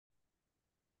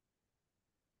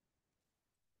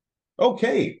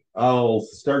Okay, I'll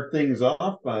start things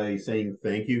off by saying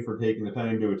thank you for taking the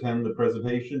time to attend the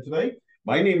presentation today.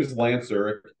 My name is Lance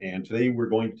Zurich, and today we're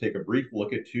going to take a brief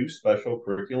look at two special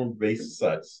curriculum-based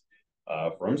sets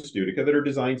from Studica that are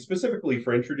designed specifically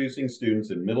for introducing students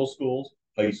in middle schools,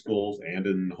 high schools, and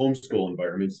in homeschool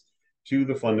environments to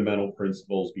the fundamental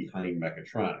principles behind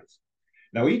mechatronics.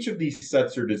 Now, each of these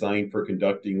sets are designed for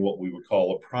conducting what we would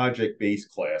call a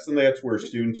project-based class, and that's where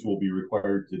students will be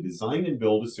required to design and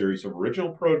build a series of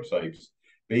original prototypes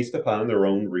based upon their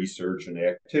own research and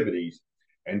activities.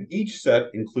 And each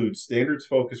set includes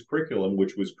standards-focused curriculum,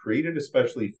 which was created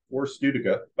especially for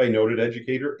Studica by noted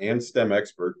educator and STEM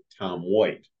expert Tom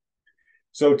White.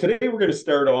 So today we're going to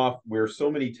start off where so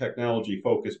many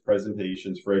technology-focused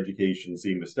presentations for education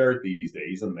seem to start these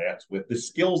days, and that's with the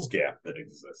skills gap that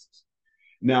exists.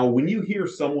 Now, when you hear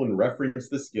someone reference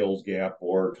the skills gap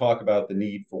or talk about the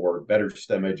need for better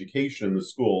STEM education in the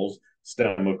schools,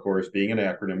 STEM, of course, being an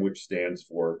acronym which stands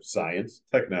for science,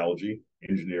 technology,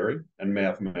 engineering, and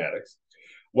mathematics.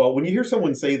 Well, when you hear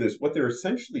someone say this, what they're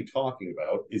essentially talking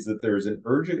about is that there's an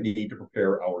urgent need to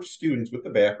prepare our students with the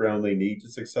background they need to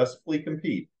successfully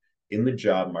compete in the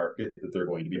job market that they're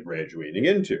going to be graduating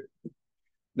into.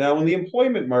 Now, in the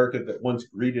employment market that once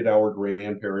greeted our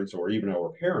grandparents or even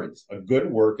our parents, a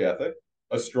good work ethic,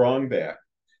 a strong back,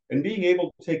 and being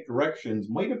able to take directions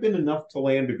might have been enough to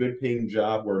land a good paying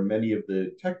job where many of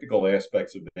the technical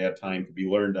aspects of that time could be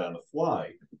learned on the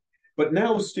fly. But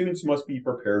now students must be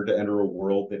prepared to enter a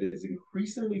world that is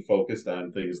increasingly focused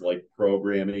on things like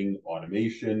programming,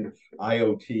 automation,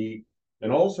 IoT,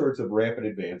 and all sorts of rapid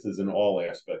advances in all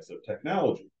aspects of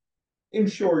technology. In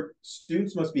short,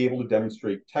 students must be able to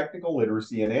demonstrate technical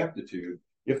literacy and aptitude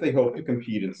if they hope to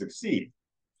compete and succeed.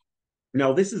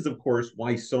 Now, this is, of course,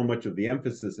 why so much of the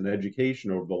emphasis in education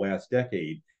over the last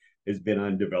decade has been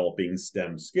on developing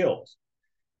STEM skills.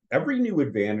 Every new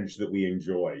advantage that we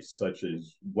enjoy, such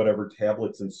as whatever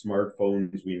tablets and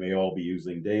smartphones we may all be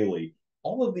using daily,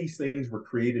 all of these things were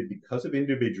created because of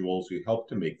individuals who helped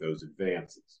to make those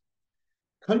advances.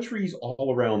 Countries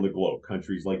all around the globe,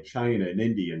 countries like China and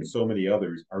India and so many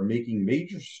others, are making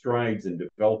major strides in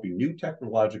developing new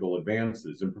technological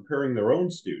advances and preparing their own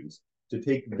students to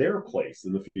take their place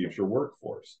in the future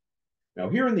workforce. Now,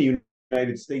 here in the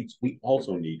United States, we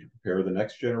also need to prepare the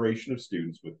next generation of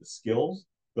students with the skills,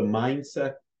 the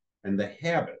mindset, and the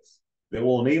habits that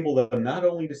will enable them not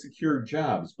only to secure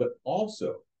jobs, but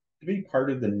also to be part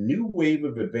of the new wave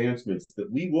of advancements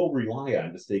that we will rely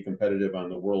on to stay competitive on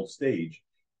the world stage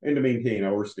and to maintain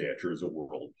our stature as a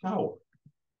world power.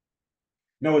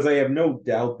 Now, as I have no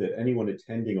doubt that anyone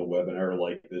attending a webinar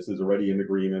like this is already in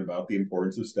agreement about the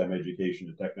importance of STEM education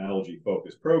and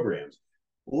technology-focused programs,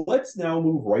 let's now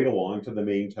move right along to the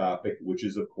main topic, which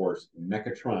is, of course,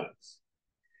 mechatronics.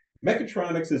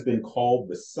 Mechatronics has been called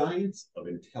the science of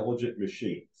intelligent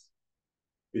machines.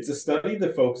 It's a study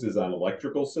that focuses on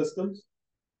electrical systems,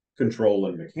 control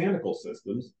and mechanical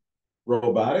systems,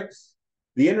 robotics,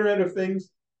 the Internet of Things,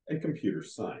 and computer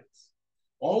science.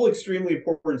 All extremely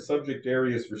important subject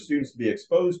areas for students to be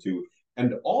exposed to,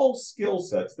 and all skill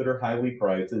sets that are highly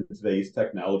prized in today's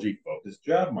technology-focused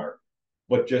job market.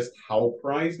 But just how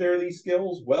prized are these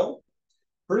skills? Well,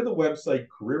 per the website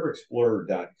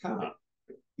careerexplorer.com,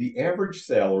 the average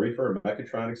salary for a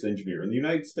mechatronics engineer in the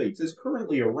United States is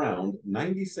currently around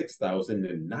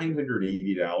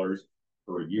 $96,980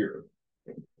 per year.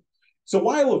 So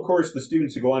while, of course, the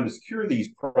students who go on to secure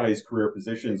these prized career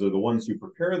positions are the ones who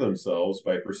prepare themselves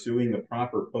by pursuing the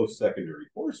proper post-secondary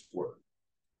coursework,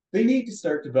 they need to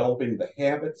start developing the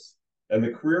habits and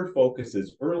the career focus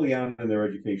as early on in their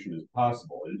education as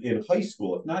possible, in high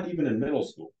school, if not even in middle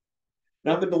school.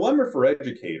 Now, the dilemma for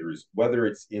educators, whether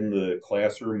it's in the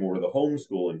classroom or the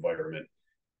homeschool environment,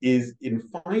 is in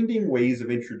finding ways of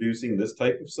introducing this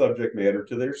type of subject matter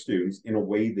to their students in a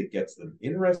way that gets them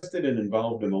interested and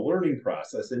involved in the learning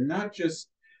process and not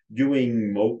just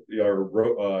doing rote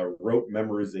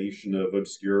memorization of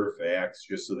obscure facts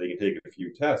just so they can take a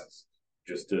few tests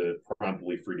just to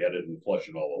promptly forget it and flush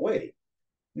it all away.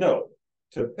 No,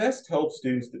 to best help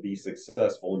students to be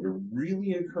successful and to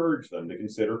really encourage them to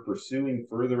consider pursuing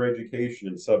further education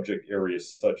in subject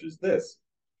areas such as this,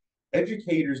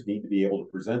 educators need to be able to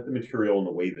present the material in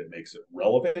a way that makes it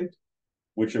relevant,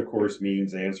 which of course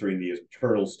means answering the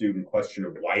eternal student question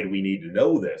of why do we need to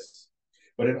know this?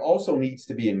 But it also needs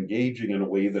to be engaging in a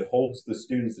way that holds the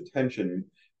student's attention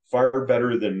far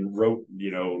better than wrote,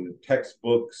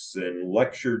 textbooks and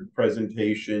lectured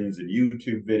presentations and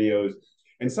YouTube videos,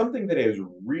 and something that has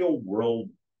real world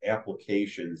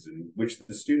applications in which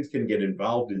the students can get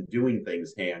involved in doing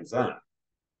things hands on.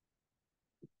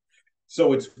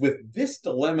 So it's with this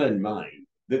dilemma in mind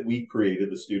that we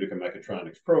created the Studica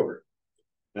Mechatronics program.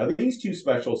 Now, these two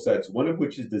special sets, one of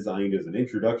which is designed as an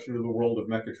introduction to the world of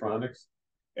mechatronics,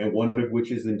 and one of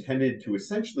which is intended to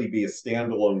essentially be a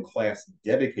standalone class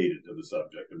dedicated to the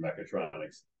subject of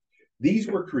mechatronics. These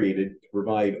were created to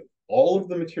provide all of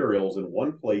the materials in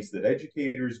one place that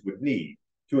educators would need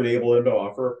to enable them to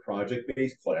offer a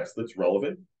project-based class that's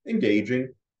relevant,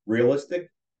 engaging, realistic,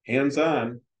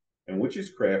 hands-on, and which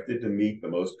is crafted to meet the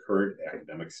most current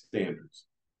academic standards.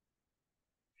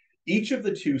 Each of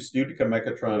the two Studica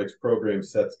Mechatronics program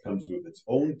sets comes with its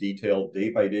own detailed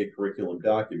day-by-day curriculum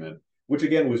document, which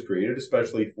again was created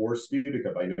especially for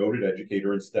Studica by noted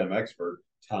educator and STEM expert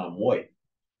Tom White.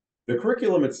 The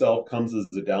curriculum itself comes as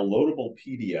a downloadable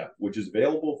PDF, which is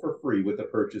available for free with the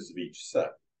purchase of each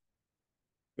set.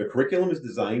 The curriculum is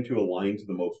designed to align to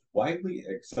the most widely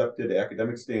accepted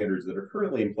academic standards that are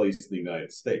currently in place in the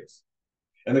United States.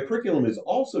 And the curriculum is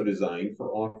also designed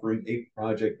for offering a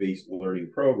project-based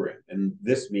learning program. And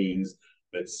this means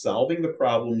that solving the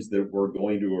problems that were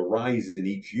going to arise in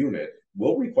each unit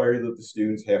will require that the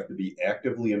students have to be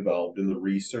actively involved in the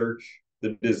research,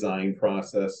 the design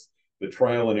process, the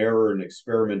trial and error and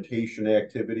experimentation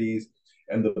activities,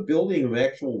 and the building of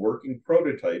actual working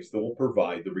prototypes that will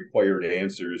provide the required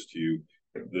answers to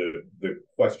the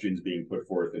questions being put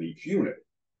forth in each unit.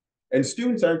 And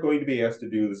students aren't going to be asked to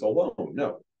do this alone.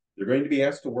 No, they're going to be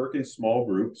asked to work in small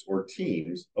groups or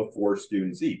teams of 4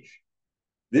 students each.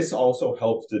 This also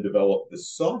helps to develop the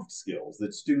soft skills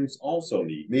that students also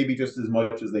need, maybe just as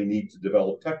much as they need to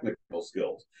develop technical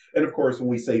skills. And of course, when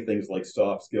we say things like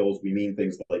soft skills, we mean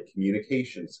things like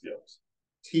communication skills,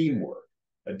 teamwork,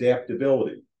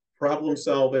 adaptability, problem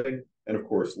solving, and of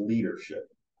course, leadership.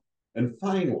 And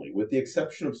finally, with the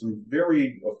exception of some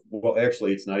very, well,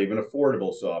 actually, it's not even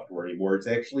affordable software anymore. It's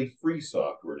actually free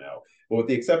software now. But with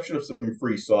the exception of some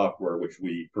free software, which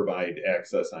we provide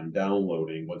access on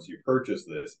downloading once you purchase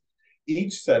this,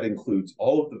 each set includes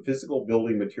all of the physical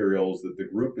building materials that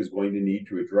the group is going to need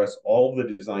to address all of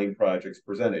the design projects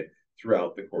presented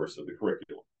throughout the course of the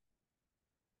curriculum.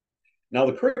 Now,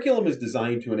 the curriculum is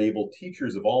designed to enable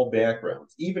teachers of all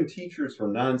backgrounds, even teachers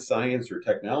from non-science or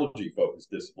technology-focused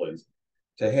disciplines,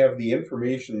 to have the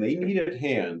information they need at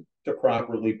hand to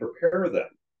properly prepare them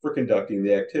for conducting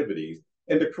the activities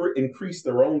and to increase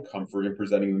their own comfort in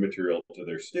presenting the material to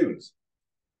their students.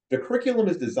 The curriculum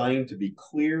is designed to be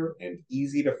clear and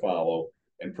easy to follow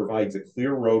and provides a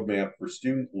clear roadmap for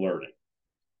student learning.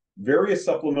 Various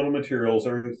supplemental materials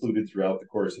are included throughout the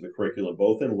course of the curriculum,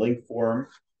 both in link form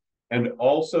and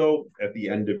also at the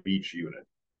end of each unit.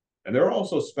 And there are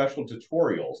also special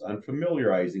tutorials on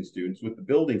familiarizing students with the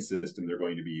building system they're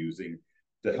going to be using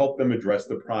to help them address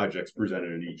the projects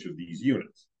presented in each of these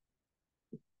units.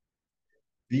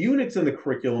 The units in the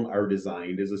curriculum are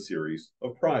designed as a series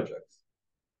of projects.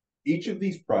 Each of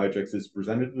these projects is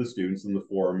presented to the students in the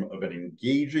form of an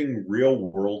engaging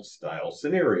real-world style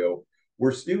scenario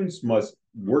where students must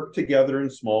work together in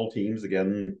small teams,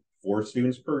 again, 4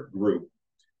 students per group,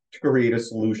 to create a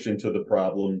solution to the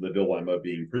problem, the dilemma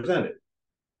being presented.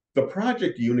 The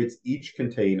project units each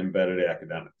contain embedded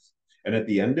academics, and at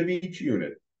the end of each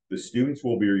unit, the students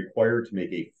will be required to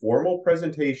make a formal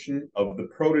presentation of the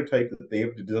prototype that they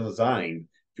have designed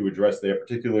to address their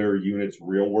particular unit's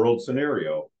real-world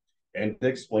scenario, and to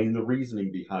explain the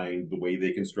reasoning behind the way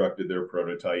they constructed their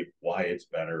prototype, why it's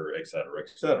better, et cetera, et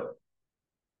cetera.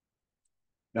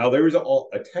 Now, there is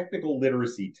a technical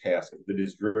literacy task that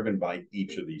is driven by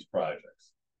each of these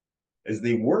projects. As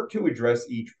they work to address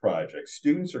each project,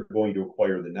 students are going to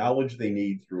acquire the knowledge they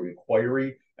need through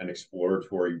inquiry and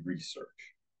exploratory research.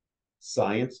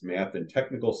 Science, math, and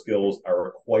technical skills are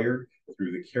acquired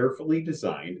through the carefully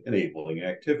designed enabling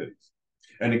activities.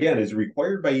 And again, as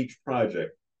required by each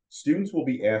project, students will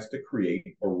be asked to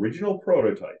create original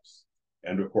prototypes,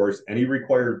 and of course, any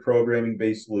required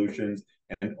programming-based solutions,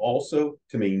 and also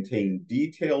to maintain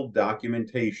detailed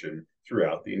documentation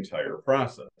throughout the entire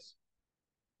process.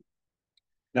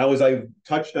 Now, as I've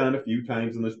touched on a few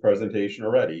times in this presentation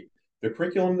already, the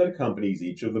curriculum that accompanies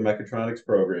each of the Mechatronics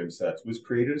program sets was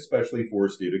created especially for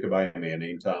Studica by a man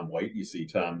named Tom White. You see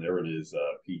Tom there in his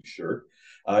peach shirt.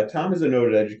 Tom is a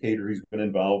noted educator who's been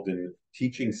involved in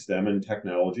teaching STEM and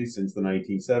technology since the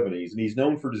 1970s, and he's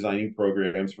known for designing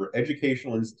programs for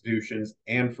educational institutions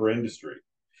and for industry.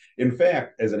 In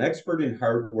fact, as an expert in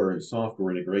hardware and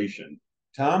software integration,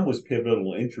 Tom was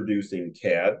pivotal in introducing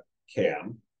CAD,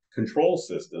 CAM, control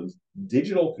systems,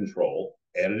 digital control,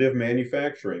 additive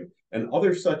manufacturing, and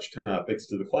other such topics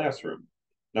to the classroom.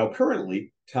 Now,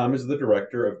 currently, Tom is the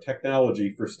Director of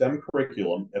Technology for STEM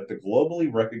curriculum at the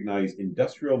globally recognized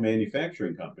industrial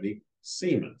manufacturing company,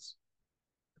 Siemens.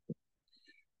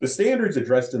 The standards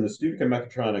addressed in the Studica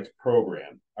Mechatronics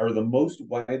program are the most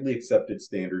widely accepted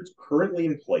standards currently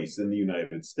in place in the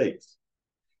United States.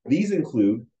 These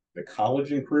include the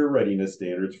college and career readiness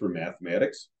standards for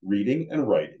mathematics, reading, and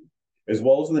writing, as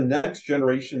well as the next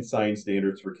generation science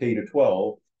standards for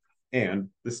K-12 and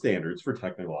the standards for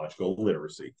technological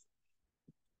literacy.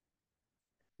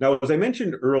 Now, as I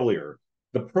mentioned earlier,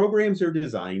 the programs are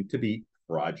designed to be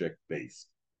project-based.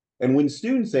 And when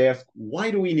students ask,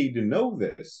 why do we need to know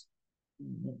this?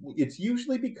 It's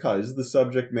usually because the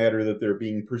subject matter that they're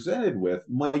being presented with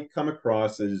might come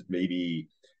across as maybe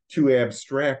too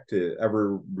abstract to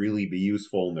ever really be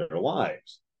useful in their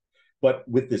lives. But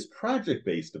with this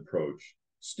project-based approach,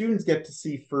 students get to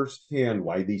see firsthand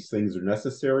why these things are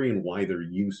necessary and why they're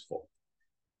useful.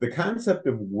 The concept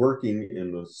of working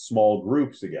in the small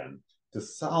groups again to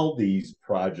solve these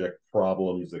project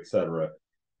problems, etc.,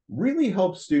 really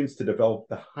helps students to develop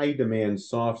the high demand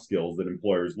soft skills that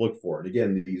employers look for. And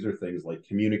again, these are things like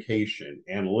communication,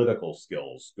 analytical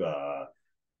skills,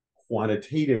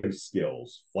 quantitative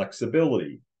skills,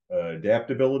 flexibility,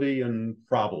 adaptability, and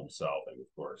problem solving,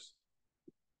 of course.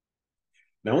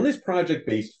 Now, in this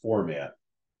project-based format,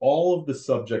 all of the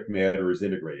subject matter is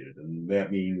integrated, and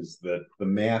that means that the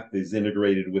math is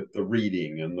integrated with the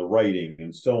reading and the writing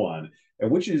and so on,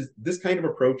 and this kind of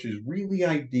approach is really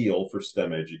ideal for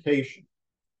STEM education.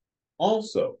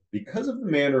 Also, because of the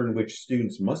manner in which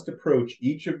students must approach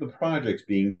each of the projects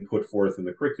being put forth in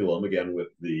the curriculum, again, with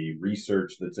the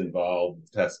research that's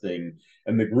involved, testing,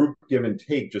 and the group give and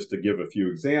take, just to give a few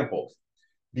examples.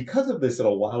 Because of this, it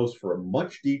allows for a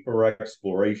much deeper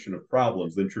exploration of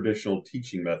problems than traditional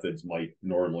teaching methods might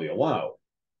normally allow.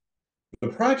 The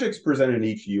projects presented in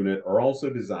each unit are also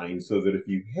designed so that if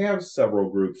you have several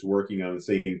groups working on the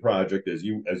same project as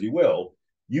you will,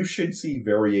 you should see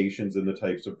variations in the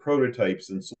types of prototypes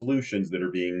and solutions that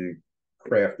are being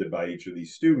crafted by each of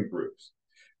these student groups.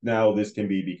 Now, this can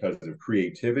be because of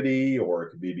creativity, or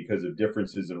it can be because of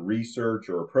differences in research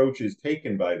or approaches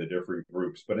taken by the different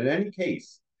groups. But in any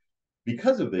case,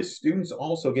 because of this, students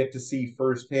also get to see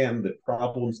firsthand that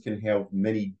problems can have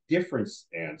many different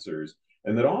answers,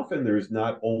 and that often there's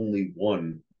not only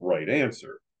one right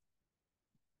answer.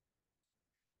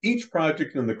 Each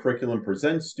project in the curriculum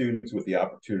presents students with the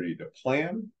opportunity to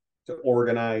plan, to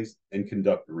organize, and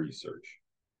conduct research.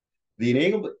 The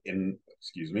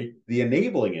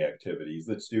enabling activities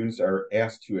that students are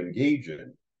asked to engage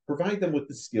in provide them with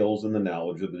the skills and the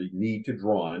knowledge that they need to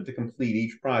draw on to complete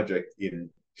each project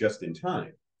just in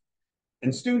time.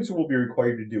 And students will be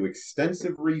required to do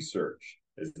extensive research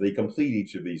as they complete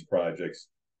each of these projects,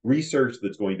 research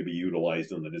that's going to be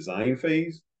utilized in the design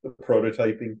phase, the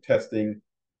prototyping, testing,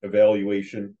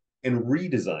 evaluation, and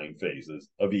redesign phases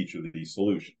of each of these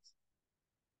solutions.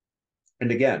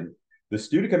 And again, the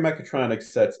Studica Mechatronics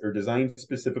sets are designed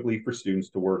specifically for students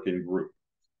to work in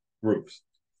groups.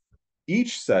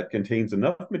 Each set contains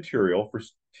enough material for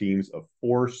teams of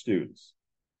 4 students.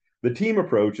 The team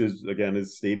approach is, again,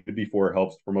 as stated before,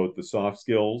 helps promote the soft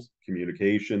skills,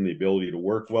 communication, the ability to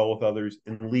work well with others,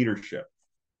 and leadership.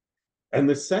 And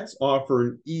the sets offer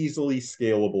an easily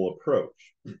scalable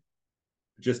approach.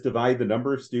 Just divide the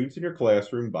number of students in your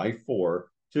classroom by 4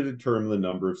 to determine the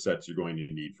number of sets you're going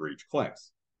to need for each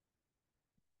class.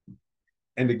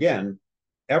 And again,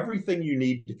 everything you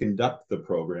need to conduct the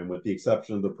program, with the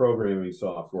exception of the programming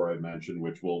software I mentioned,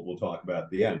 which we'll talk about at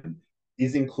the end,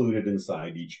 is included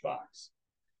inside each box.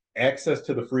 Access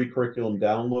to the free curriculum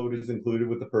download is included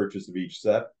with the purchase of each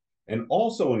set, and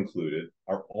also included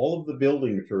are all of the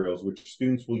building materials which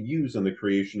students will use in the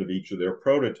creation of each of their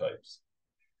prototypes.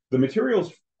 The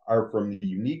materials are from the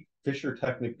unique Fisher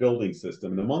Technic building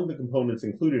system, and among the components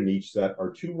included in each set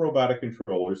are 2 robotic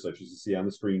controllers, such as you see on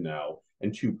the screen now,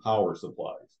 and 2 power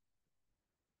supplies.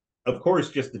 Of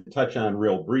course, just to touch on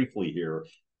real briefly here,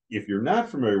 if you're not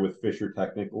familiar with Fisher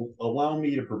Technic, allow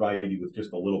me to provide you with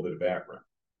just a little bit of background.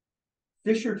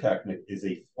 Fisher Technic is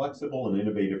a flexible and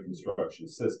innovative construction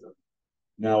system.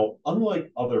 Now, unlike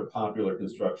other popular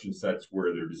construction sets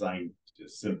where they're designed to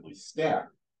simply stack,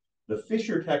 the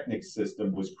Fisher Technic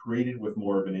system was created with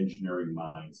more of an engineering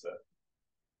mindset.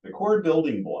 The core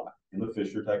building block in the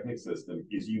Fisher Technic system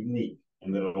is unique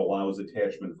in that it allows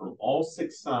attachment from all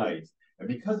 6 sides, and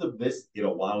because of this, it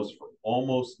allows for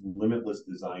almost limitless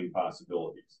design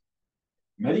possibilities.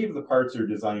 Many of the parts are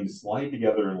designed to slide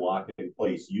together and lock in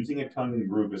place using a tongue and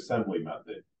groove assembly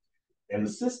method. And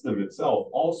the system itself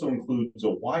also includes a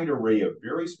wide array of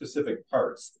very specific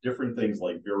parts, different things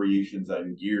like variations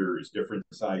on gears, different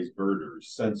size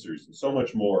girders, sensors, and so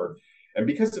much more. And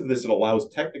because of this, it allows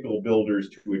technical builders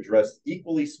to address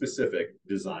equally specific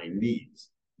design needs.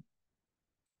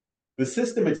 The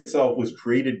system itself was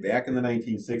created back in the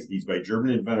 1960s by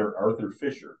German inventor Arthur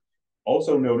Fischer,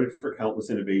 also noted for countless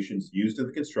innovations used in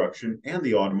the construction and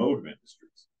the automotive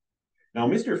industries. Now,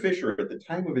 Mr. Fischer, at the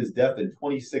time of his death in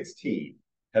 2016,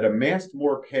 had amassed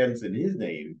more patents in his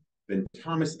name than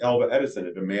Thomas Alva Edison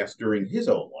had amassed during his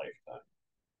own lifetime.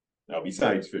 Now,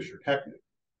 besides Fischer Technic,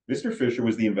 Mr. Fischer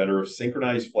was the inventor of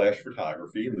synchronized flash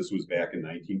photography, and this was back in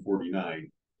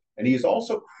 1949. And he is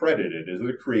also credited as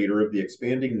the creator of the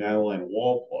expanding nylon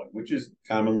wall plug, which is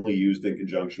commonly used in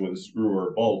conjunction with a screw or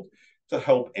a bolt to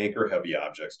help anchor heavy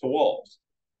objects to walls.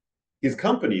 His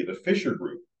company, the Fischer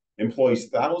Group, employs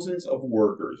thousands of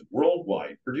workers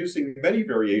worldwide, producing many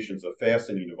variations of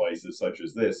fastening devices such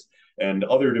as this and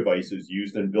other devices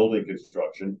used in building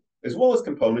construction, as well as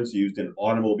components used in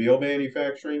automobile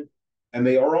manufacturing. And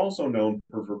they are also known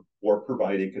for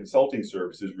providing consulting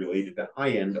services related to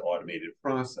high-end automated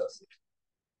processes.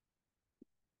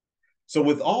 So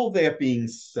with all that being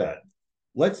said,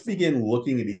 let's begin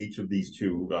looking at each of these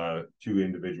two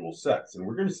individual sets. And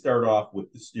we're going to start off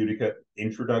with the Studica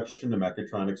Introduction to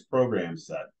Mechatronics Program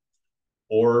set.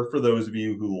 Or for those of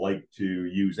you who like to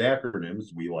use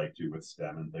acronyms, we like to with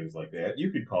STEM and things like that,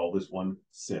 you could call this one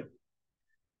SIM.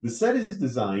 The set is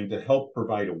designed to help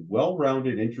provide a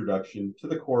well-rounded introduction to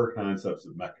the core concepts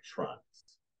of mechatronics.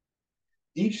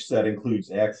 Each set includes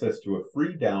access to a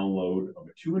free download of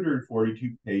a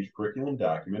 242-page curriculum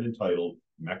document entitled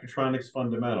Mechatronics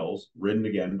Fundamentals, written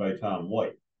again by Tom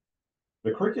White.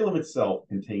 The curriculum itself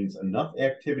contains enough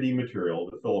activity material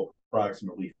to fill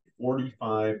approximately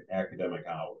 45 academic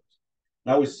hours.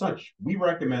 Now, as such, we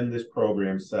recommend this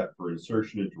program set for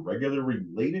insertion into regular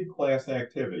related class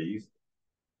activities,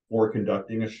 for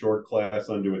conducting a short class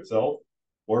unto itself,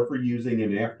 or for using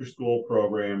in after-school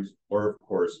programs, or of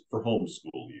course, for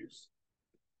homeschool use.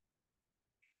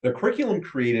 The curriculum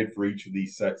created for each of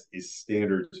these sets is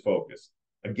standards focused,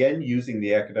 again using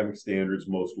the academic standards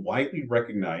most widely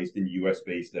recognized in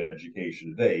US-based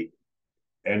education today,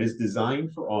 and is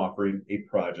designed for offering a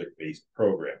project-based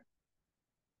program.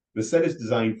 The set is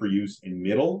designed for use in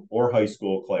middle or high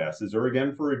school classes, or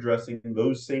again for addressing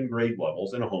those same grade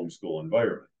levels in a homeschool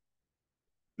environment.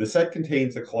 The set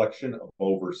contains a collection of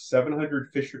over 700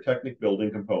 Fischer Technic building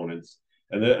components.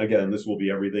 And then again, this will be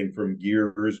everything from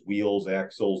gears, wheels,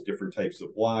 axles, different types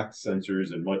of blocks,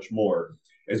 sensors, and much more,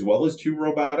 as well as 2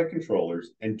 robotic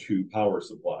controllers and 2 power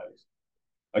supplies.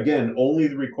 Again, only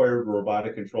the required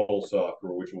robotic control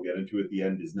software, which we'll get into at the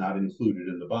end, is not included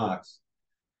in the box.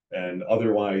 And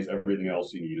otherwise, everything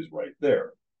else you need is right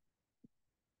there.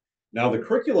 Now, the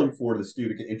curriculum for the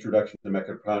Studica Introduction to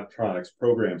Mechatronics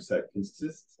program set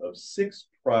consists of 6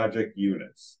 project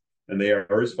units, and they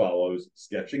are as follows: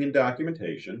 sketching and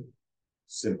documentation,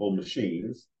 simple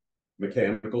machines,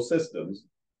 mechanical systems,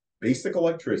 basic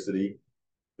electricity,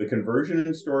 the conversion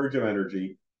and storage of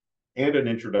energy, and an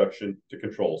introduction to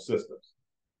control systems.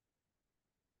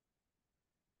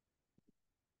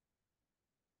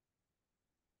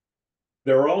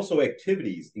 There are also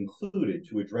activities included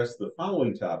to address the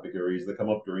following topic areas that come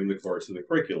up during the course of the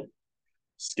curriculum: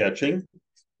 sketching,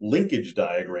 linkage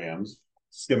diagrams,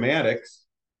 schematics,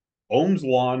 Ohm's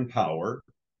law and power,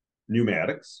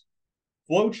 pneumatics,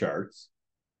 flowcharts,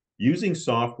 using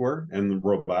software and the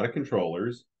robotic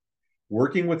controllers,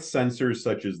 working with sensors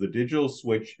such as the digital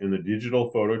switch and the digital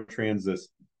photo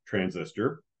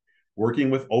transistor,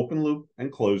 working with open loop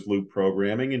and closed loop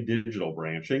programming and digital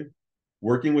branching,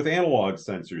 working with analog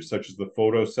sensors such as the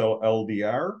photocell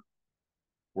LDR,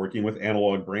 working with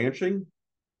analog branching,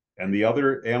 and the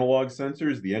other analog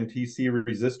sensors, the NTC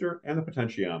resistor, and the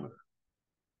potentiometer.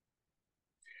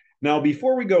 Now,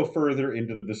 before we go further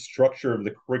into the structure of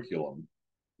the curriculum,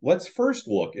 let's first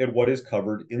look at what is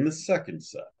covered in the second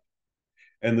set.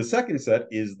 And the second set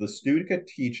is the Studica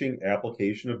Teaching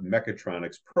Application of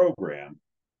Mechatronics Program,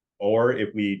 or if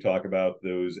we talk about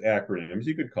those acronyms,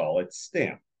 you could call it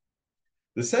STAMP.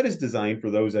 The set is designed for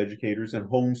those educators and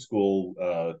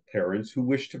homeschool parents who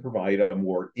wish to provide a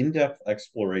more in-depth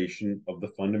exploration of the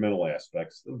fundamental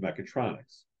aspects of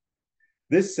mechatronics.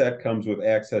 This set comes with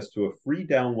access to a free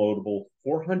downloadable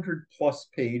 400-plus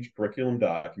page curriculum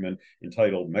document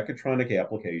entitled Mechatronic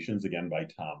Applications, again by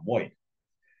Tom White.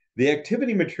 The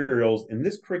activity materials in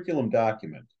this curriculum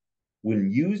document, when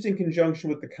used in conjunction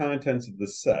with the contents of the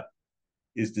set,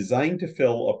 is designed to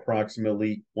fill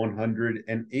approximately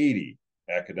 180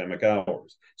 academic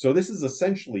hours. So this is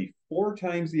essentially 4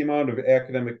 times the amount of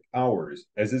academic hours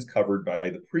as is covered by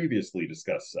the previously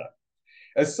discussed set.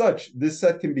 As such, this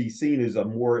set can be seen as a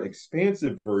more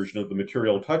expansive version of the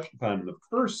material touched upon in the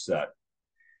first set,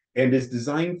 and is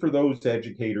designed for those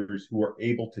educators who are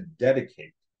able to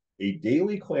dedicate a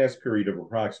daily class period of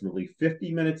approximately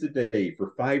 50 minutes a day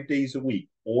for 5 days a week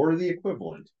or the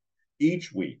equivalent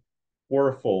each week for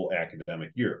a full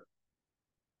academic year.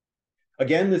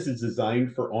 Again, this is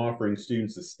designed for offering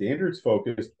students a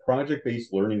standards-focused,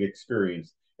 project-based learning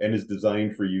experience and is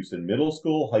designed for use in middle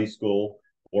school, high school,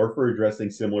 or for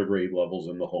addressing similar grade levels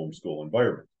in the homeschool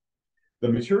environment. The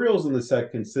materials in the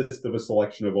set consist of a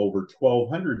selection of over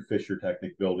 1,200 Fisher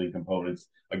Technic building components.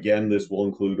 Again, this will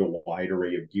include a wide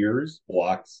array of gears,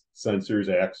 blocks, sensors,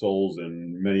 axles,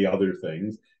 and many other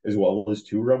things, as well as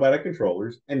 2 robotic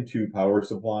controllers and 2 power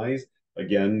supplies.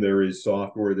 Again, there is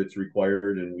software that's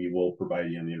required, and we will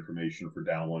provide you the information for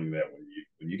downloading that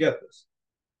when you get this.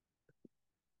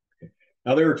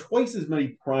 Now, there are twice as many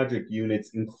project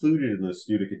units included in the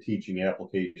Studica teaching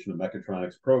application of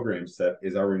Mechatronics program set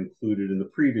as are included in the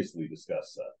previously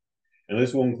discussed set. And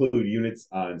this will include units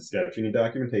on sketching and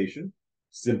documentation,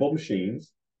 simple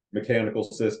machines, mechanical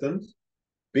systems,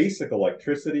 basic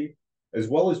electricity, as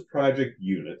well as project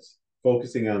units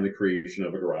focusing on the creation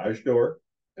of a garage door,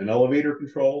 an elevator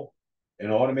control,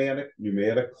 an automatic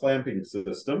pneumatic clamping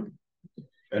system,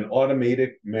 an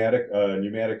automatic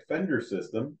pneumatic fender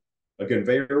system, a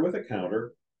conveyor with a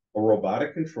counter, a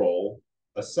robotic control,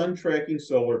 a sun tracking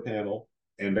solar panel,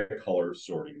 and a color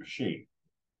sorting machine.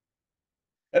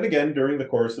 And again, during the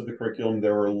course of the curriculum,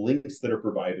 there are links that are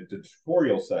provided to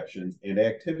tutorial sections and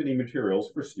activity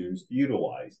materials for students to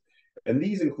utilize. And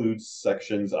these include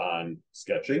sections on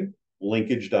sketching,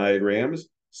 linkage diagrams,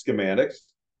 schematics,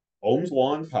 Ohm's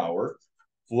law and power,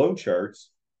 flow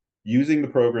charts, using the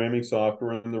programming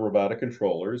software and the robotic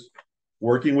controllers,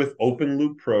 working with open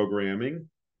loop programming,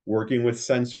 working with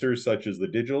sensors such as the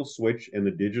digital switch and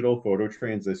the digital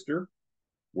phototransistor,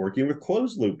 working with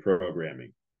closed loop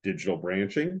programming, digital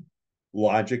branching,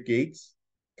 logic gates,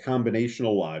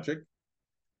 combinational logic,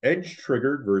 edge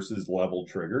triggered versus level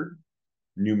triggered,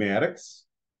 pneumatics,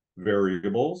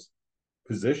 variables,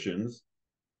 positions,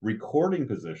 recording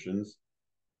positions,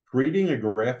 creating a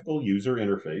graphical user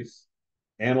interface,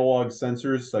 analog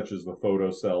sensors such as the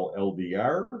photocell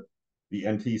LDR, the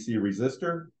NTC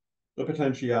resistor, the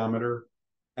potentiometer,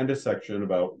 and a section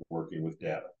about working with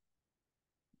data.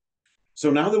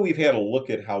 So now that we've had a look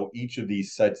at how each of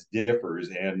these sets differs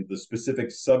and the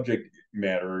specific subject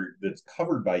matter that's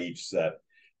covered by each set,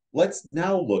 let's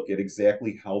now look at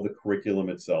exactly how the curriculum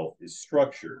itself is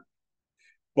structured.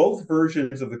 Both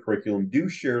versions of the curriculum do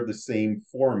share the same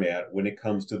format when it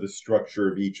comes to the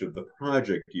structure of each of the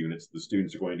project units the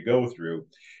students are going to go through.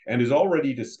 And as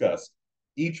already discussed,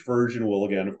 each version will,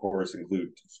 again, of course, include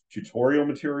tutorial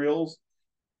materials,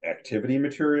 activity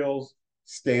materials,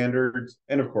 standards,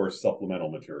 and of course,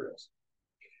 supplemental materials.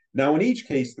 Now, in each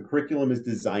case, the curriculum is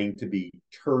designed to be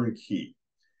turnkey.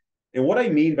 And what I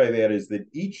mean by that is that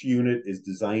each unit is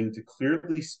designed to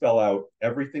clearly spell out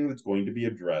everything that's going to be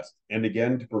addressed, and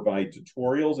again, to provide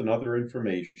tutorials and other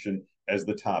information as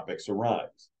the topics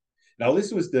arise. Now,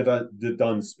 this was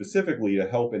done specifically to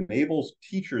help enable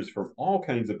teachers from all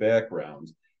kinds of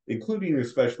backgrounds, including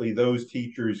especially those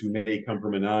teachers who may come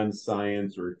from a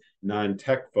non-science or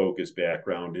non-tech focused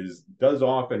background. Does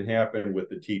often happen with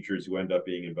the teachers who end up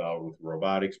being involved with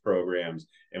robotics programs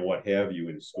and what have you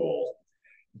in schools.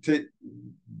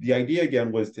 The idea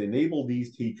again was to enable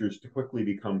these teachers to quickly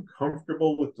become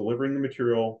comfortable with delivering the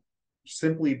material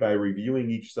simply by reviewing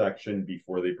each section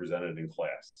before they present it in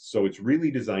class. So it's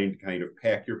really designed to kind of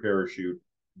pack your parachute,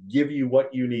 give you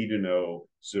what you need to know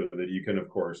so that you can, of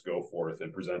course, go forth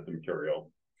and present the material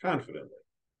confidently.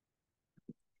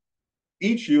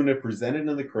 Each unit presented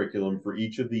in the curriculum for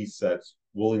each of these sets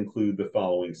will include the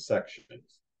following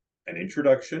sections: an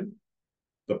introduction,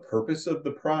 the purpose of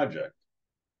the project,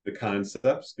 the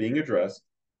concepts being addressed,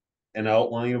 an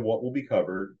outline of what will be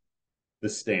covered, the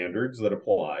standards that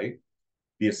apply,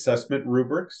 the assessment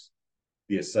rubrics,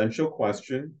 the essential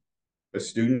question, a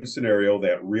student scenario,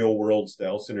 that real world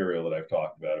style scenario that I've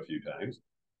talked about a few times,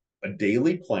 a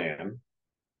daily plan,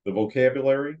 the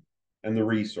vocabulary, and the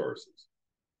resources.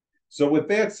 So with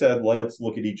that said, let's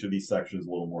look at each of these sections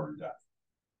a little more in depth.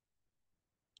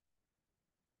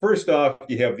 First off,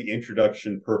 you have the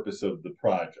introduction purpose of the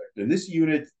project. And this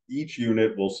unit, each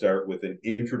unit will start with an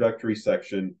introductory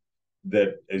section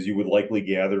that, as you would likely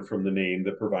gather from the name,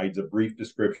 that provides a brief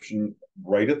description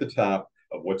right at the top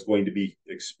of what's going to be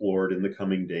explored in the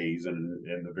coming days and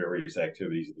the various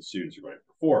activities that the students are going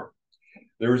to perform.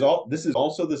 This is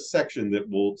also the section that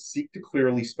will seek to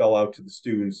clearly spell out to the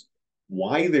students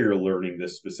why they're learning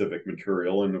this specific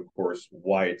material and, of course,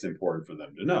 why it's important for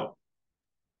them to know.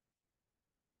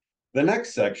 The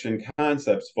next section,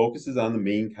 concepts, focuses on the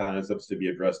main concepts to be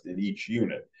addressed in each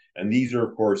unit. And these are,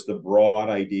 of course, the broad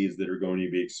ideas that are going to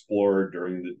be explored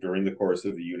during the course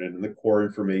of the unit, and the core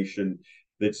information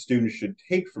that students should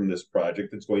take from this project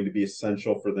that's going to be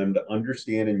essential for them to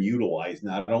understand and utilize,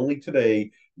 not only today,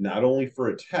 not only for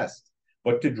a test,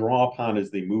 but to draw upon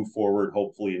as they move forward,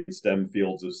 hopefully in STEM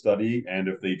fields of study, and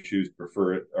if they choose to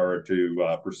prefer it or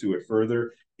to pursue it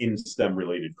further, in STEM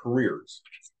related careers.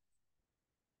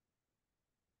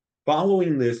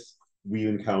 Following this, we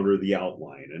encounter the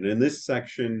outline. And in this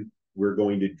section, we're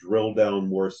going to drill down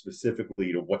more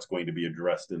specifically to what's going to be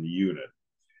addressed in the unit.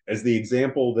 As the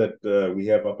example that we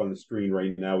have up on the screen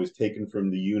right now is taken from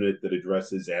the unit that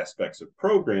addresses aspects of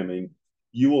programming,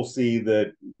 you will see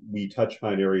that we touch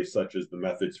upon areas such as the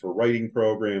methods for writing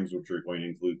programs, which are going to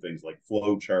include things like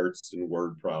flow charts and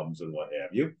word problems and what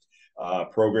have you.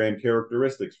 Program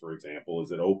characteristics, for example,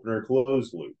 is it open or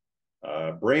closed loop?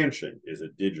 Branching, is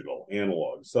it digital,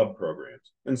 analog, subprograms,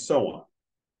 and so on.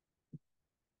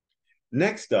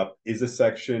 Next up is a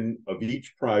section of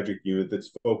each project unit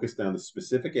that's focused on the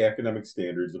specific academic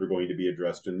standards that are going to be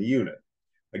addressed in the unit.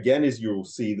 Again, as you will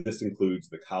see, this includes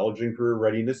the college and career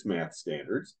readiness math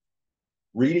standards,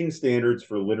 reading standards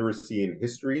for literacy in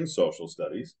history and social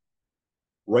studies,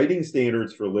 writing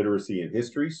standards for literacy in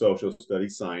history, social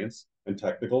studies, science, and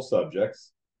technical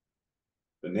subjects,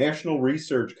 the National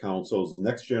Research Council's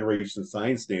Next Generation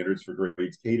Science Standards for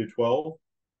grades K to 12,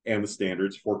 and the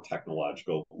standards for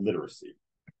technological literacy.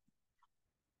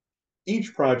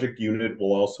 Each project unit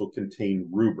will also contain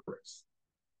rubrics.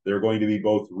 There are going to be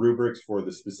both rubrics for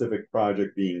the specific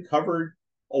project being covered,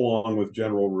 along with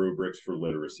general rubrics for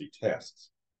literacy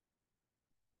tasks.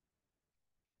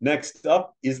 Next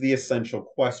up is the essential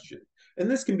question. And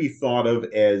this can be thought of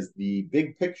as the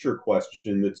big picture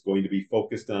question that's going to be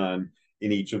focused on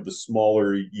in each of the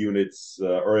smaller units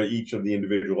or each of the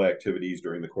individual activities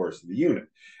during the course of the unit.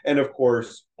 And of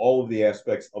course, all of the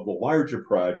aspects of the larger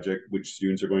project, which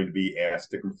students are going to be asked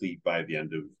to complete by the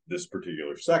end of this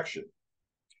particular section.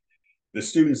 The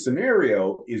student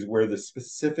scenario is where the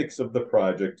specifics of the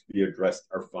project to be addressed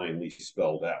are finally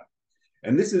spelled out.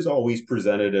 And this is always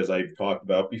presented, as I've talked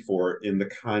about before, in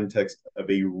the context of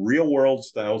a real world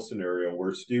style scenario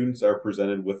where students are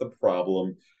presented with a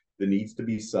problem that needs to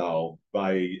be solved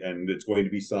and it's going to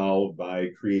be solved by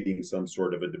creating some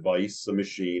sort of a device, a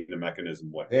machine, a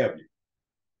mechanism, what have you.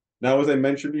 Now, as I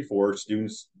mentioned before,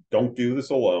 students don't do this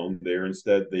alone.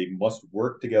 They must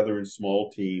work together in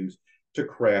small teams to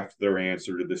craft their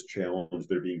answer to this challenge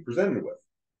they're being presented with.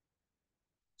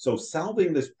 So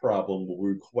solving this problem will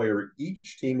require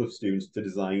each team of students to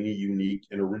design a unique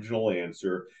and original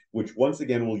answer, which once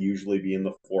again will usually be in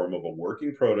the form of a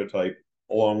working prototype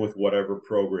along with whatever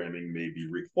programming may be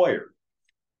required.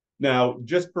 Now,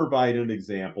 just provide an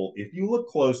example. If you look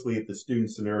closely at the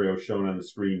student scenario shown on the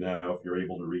screen now, if you're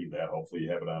able to read that, hopefully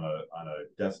you have it on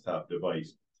a desktop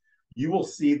device, you will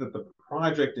see that the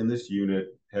project in this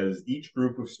unit has each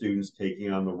group of students taking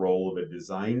on the role of a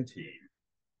design team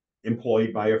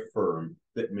employed by a firm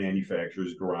that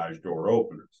manufactures garage door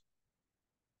openers.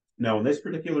 Now, in this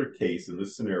particular case, in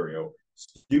this scenario,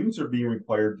 students are being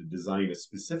required to design a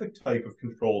specific type of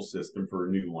control system for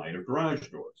a new line of garage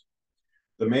doors.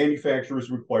 The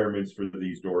manufacturer's requirements for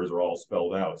these doors are all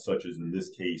spelled out, such as in this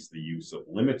case, the use of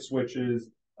limit switches,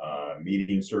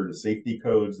 meeting certain safety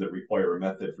codes that require a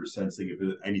method for sensing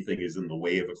if anything is in the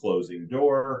way of a closing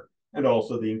door, and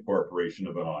also the incorporation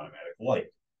of an automatic light.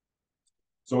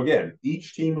 So again,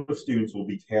 each team of students will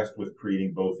be tasked with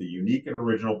creating both a unique and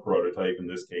original prototype. In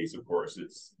this case, of course,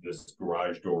 it's this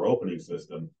garage door opening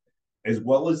system, as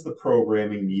well as the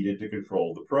programming needed to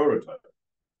control the prototype.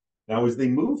 Now, as they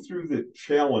move through the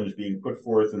challenge being put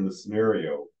forth in the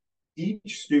scenario,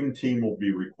 each student team will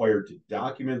be required to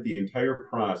document the entire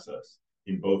process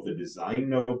in both a design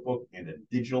notebook and a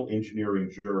digital engineering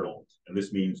journal. And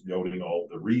this means noting all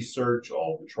the research,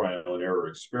 all the trial and error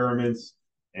experiments,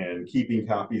 and keeping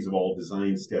copies of all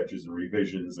design sketches and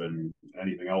revisions and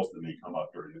anything else that may come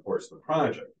up during the course of the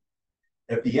project.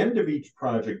 At the end of each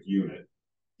project unit,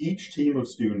 each team of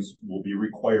students will be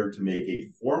required to make a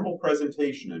formal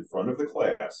presentation in front of the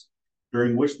class,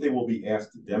 during which they will be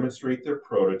asked to demonstrate their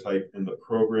prototype and the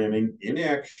programming in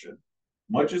action,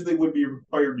 much as they would be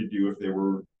required to do if they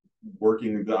were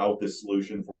working out this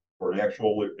solution for an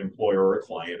actual employer or a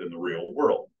client in the real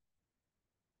world.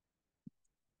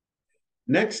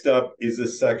 Next up is a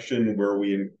section where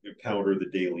we encounter the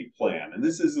daily plan. And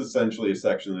this is essentially a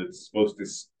section that's supposed to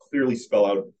clearly spell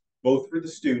out, both for the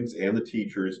students and the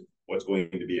teachers, what's going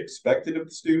to be expected of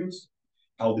the students,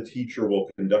 how the teacher will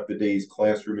conduct the day's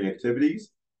classroom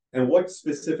activities, and what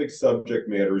specific subject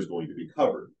matter is going to be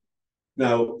covered.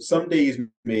 Now, some days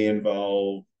may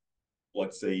involve,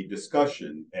 let's say,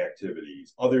 discussion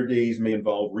activities. Other days may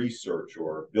involve research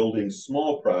or building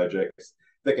small projects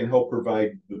that can help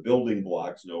provide the building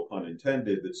blocks, no pun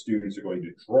intended, that students are going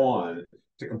to draw on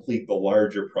to complete the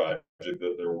larger project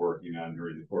that they're working on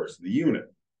during the course of the unit.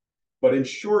 But in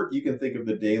short, you can think of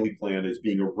the daily plan as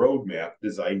being a roadmap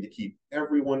designed to keep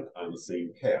everyone on the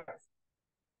same path.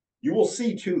 You will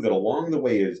see, too, that along the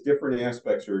way, as different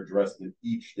aspects are addressed in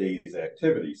each day's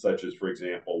activity, such as, for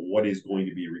example, what is going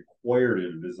to be required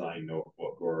in a design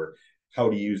notebook, or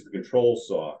how to use the control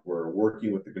software,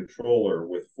 working with the controller,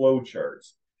 with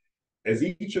flowcharts. As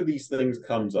each of these things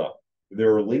comes up,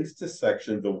 there are links to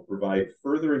sections that will provide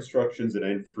further instructions and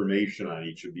information on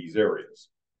each of these areas.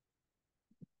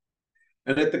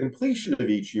 And at the completion of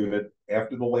each unit,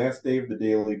 after the last day of the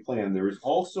daily plan, there is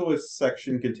also a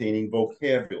section containing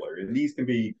vocabulary. And these can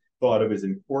be thought of as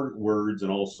important words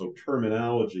and also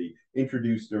terminology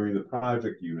introduced during the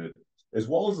project unit, as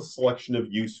well as a selection of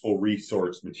useful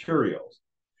resource materials.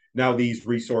 Now, these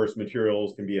resource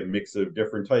materials can be a mix of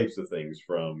different types of things,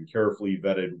 from carefully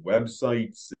vetted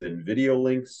websites and video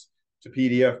links to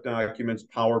PDF documents,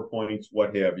 PowerPoints,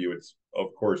 what have you. It's,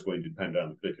 of course, going to depend on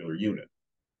the particular unit.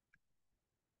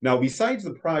 Now, besides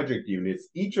the project units,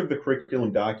 each of the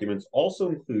curriculum documents also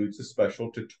includes a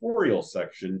special tutorial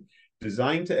section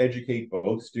designed to educate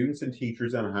both students and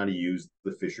teachers on how to use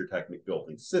the Fisher-Technic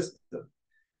building system.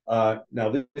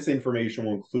 Now, this information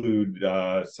will include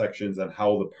sections on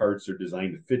how the parts are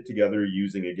designed to fit together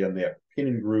using, again, that pin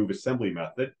and groove assembly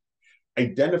method,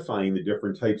 identifying the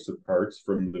different types of parts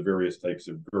from the various types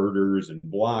of girders and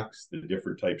blocks, the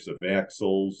different types of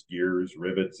axles, gears,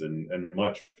 rivets, and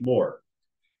much more.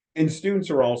 And students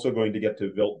are also going to get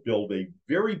to build a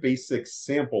very basic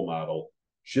sample model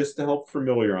just to help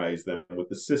familiarize them with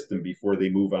the system before they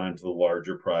move on to the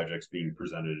larger projects being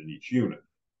presented in each unit.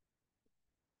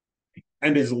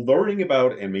 And as learning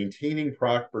about and maintaining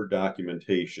proper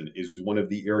documentation is one of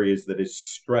the areas that is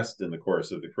stressed in the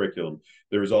course of the curriculum,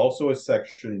 there is also a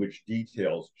section which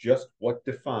details just what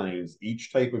defines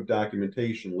each type of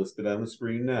documentation listed on the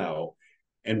screen now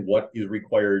and what is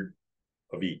required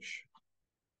of each.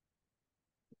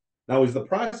 Now, as the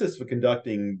process for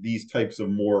conducting these types of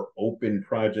more open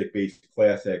project-based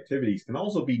class activities can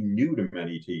also be new to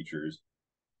many teachers,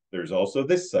 there's also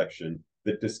this section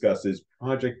that discusses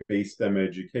project-based STEM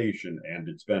education and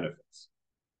its benefits.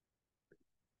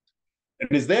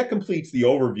 And as that completes the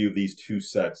overview of these two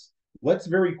sets, let's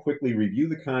very quickly review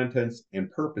the contents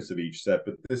and purpose of each set,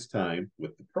 but this time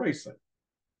with the pricing.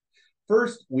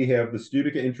 First, we have the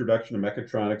Studica Introduction to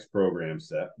Mechatronics program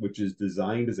set, which is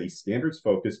designed as a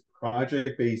standards-focused,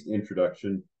 project-based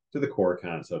introduction to the core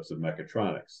concepts of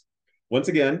mechatronics. Once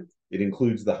again, it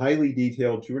includes the highly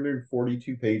detailed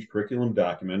 242-page curriculum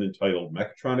document entitled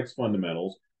Mechatronics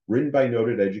Fundamentals, written by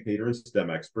noted educator and STEM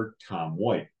expert Tom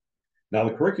White. Now,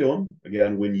 the curriculum,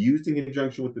 again, when used in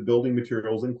conjunction with the building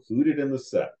materials included in the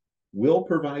set, will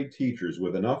provide teachers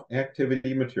with enough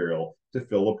activity material to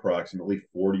fill approximately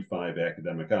 45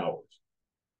 academic hours.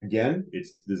 Again,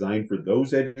 it's designed for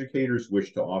those educators who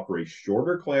wish to offer a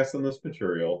shorter class on this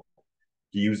material,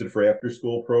 to use it for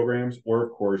after-school programs, or,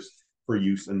 of course, for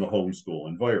use in the homeschool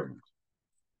environment.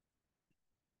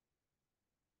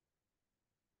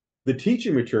 The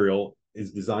teaching material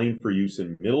is designed for use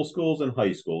in middle schools and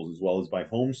high schools, as well as by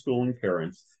homeschooling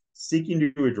parents seeking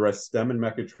to address STEM and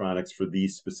mechatronics for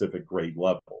these specific grade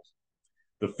levels.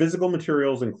 The physical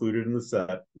materials included in the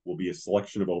set will be a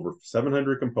selection of over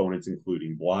 700 components,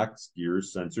 including blocks,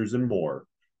 gears, sensors, and more,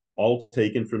 all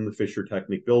taken from the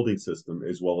Fisher-Technic building system,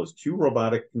 as well as 2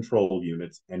 robotic control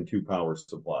units and 2 power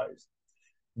supplies.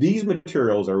 These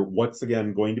materials are once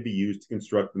again going to be used to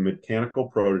construct the mechanical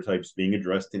prototypes being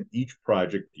addressed in each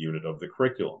project unit of the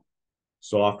curriculum.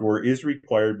 Software is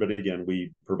required, but again,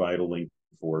 we provide a link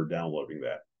for downloading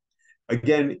that.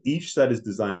 Again, each set is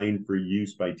designed for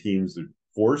use by teams of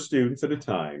 4 students at a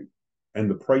time, and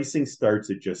the pricing starts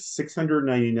at just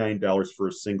 $699 for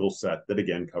a single set that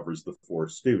again covers the 4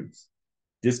 students.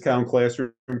 Discount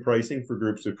classroom pricing for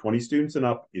groups of 20 students and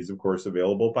up is, of course,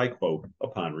 available by quote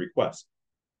upon request.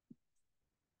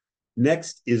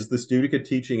 Next is the Studica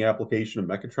Teaching Application of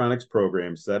Mechatronics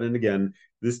program set, and again,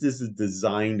 this is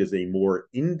designed as a more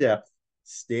in-depth,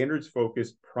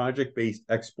 standards-focused, project-based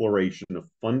exploration of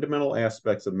fundamental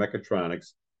aspects of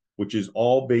mechatronics, which is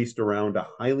all based around a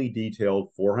highly detailed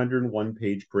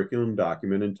 401-page curriculum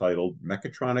document entitled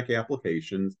Mechatronic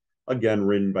Applications, again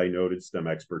written by noted STEM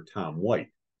expert Tom White.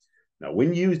 Now,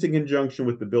 when used in conjunction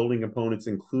with the building components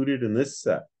included in this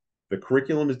set, The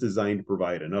curriculum is designed to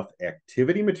provide enough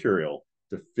activity material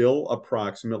to fill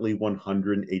approximately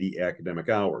 180 academic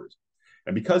hours.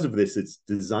 And because of this, it's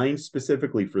designed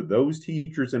specifically for those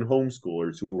teachers and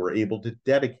homeschoolers who are able to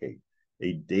dedicate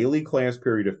a daily class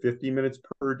period of 50 minutes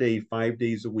per day, 5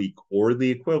 days a week, or the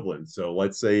equivalent. So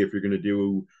let's say if you're going to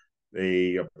do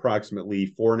a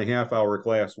approximately 4.5 hour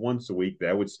class once a week,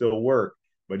 that would still work.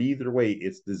 But either way,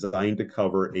 it's designed to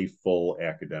cover a full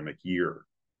academic year.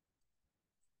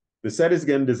 The set is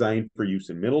again designed for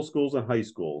use in middle schools and high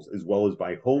schools, as well as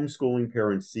by homeschooling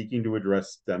parents seeking to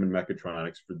address STEM and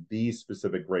mechatronics for these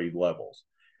specific grade levels.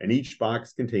 And each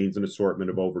box contains an assortment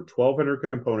of over 1,200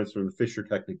 components from the Fisher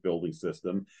Technic building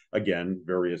system. Again,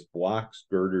 various blocks,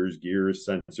 girders, gears,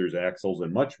 sensors, axles,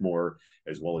 and much more,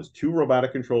 as well as 2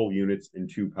 robotic control units and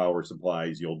 2 power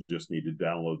supplies. You'll just need to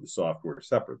download the software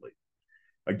separately.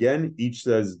 Again, each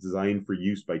set is designed for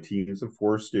use by teams of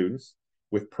 4 students,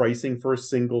 with pricing for a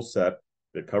single set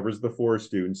that covers the 4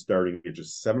 students starting at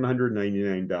just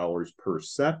 $799 per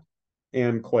set,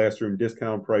 and classroom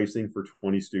discount pricing for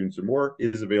 20 students or more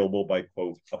is available by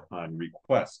quote upon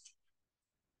request.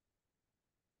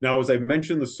 Now, as I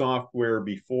mentioned the software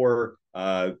before,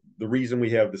 the reason we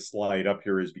have the slide up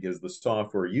here is because the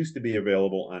software used to be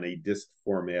available on a disk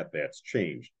format. That's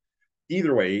changed.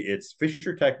 Either way, it's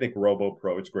Fisher Technic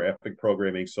RoboPro. It's graphic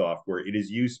programming software. It is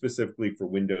used specifically for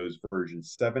Windows version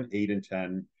 7, 8, and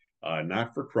 10,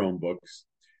 not for Chromebooks.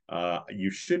 You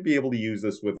should be able to use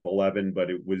this with 11, but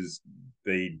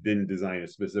they didn't design it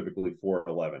specifically for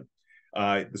 11.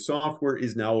 The software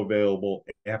is now available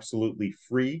absolutely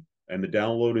free, and the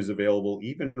download is available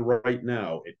even right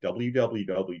now at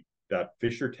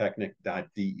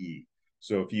www.fishertechnic.de.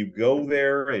 So if you go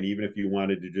there, and even if you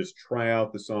wanted to just try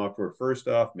out the software first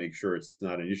off, make sure it's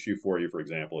not an issue for you. For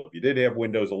example, if you did have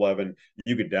Windows 11,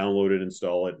 you could download it,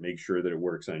 install it, make sure that it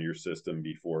works on your system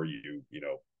before you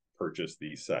purchase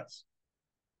these sets.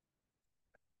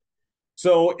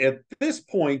 So at this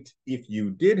point, if you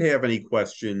did have any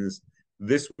questions,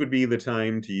 this would be the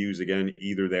time to use, again,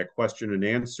 either that question and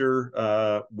answer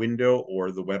window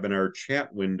or the webinar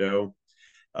chat window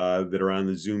that are on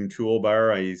the Zoom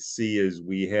toolbar. I see as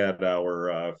we had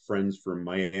our friends from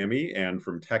Miami and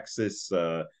from Texas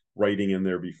writing in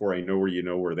there before. I know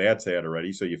where that's at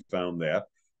already, so you found that.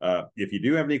 If you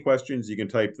do have any questions, you can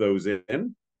type those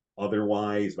in.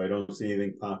 Otherwise, if I don't see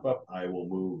anything pop up, I will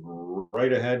move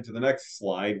right ahead to the next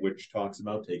slide, which talks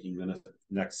about taking the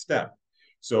next step.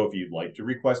 So if you'd like to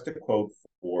request a quote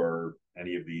for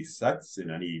any of these sets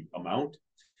in any amount,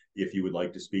 if you would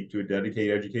like to speak to a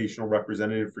dedicated educational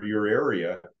representative for your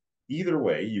area, either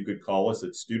way, you could call us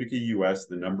at Studica US.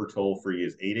 The number toll free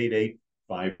is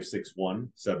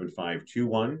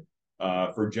 888-561-7521.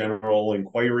 For general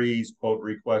inquiries, quote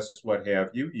requests, what have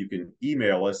you, you can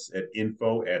email us at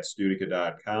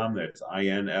info@studica.com. That's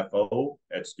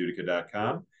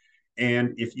info@studica.com.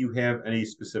 And if you have any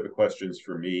specific questions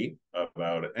for me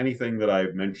about anything that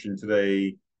I've mentioned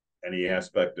today, any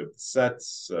aspect of the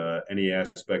sets, any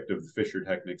aspect of the Fisher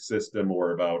Technic system,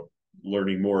 or about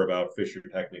learning more about Fisher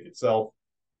Technic itself,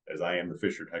 as I am the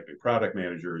Fisher Technic product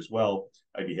manager as well,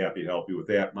 I'd be happy to help you with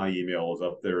that. My email is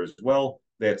up there as well.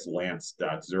 That's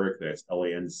lance.zurek, that's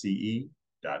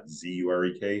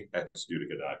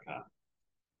lance.zurek@studica.com.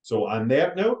 So on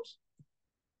that note,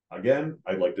 again,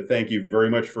 I'd like to thank you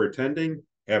very much for attending.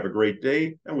 Have a great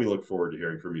day, and we look forward to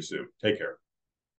hearing from you soon. Take care.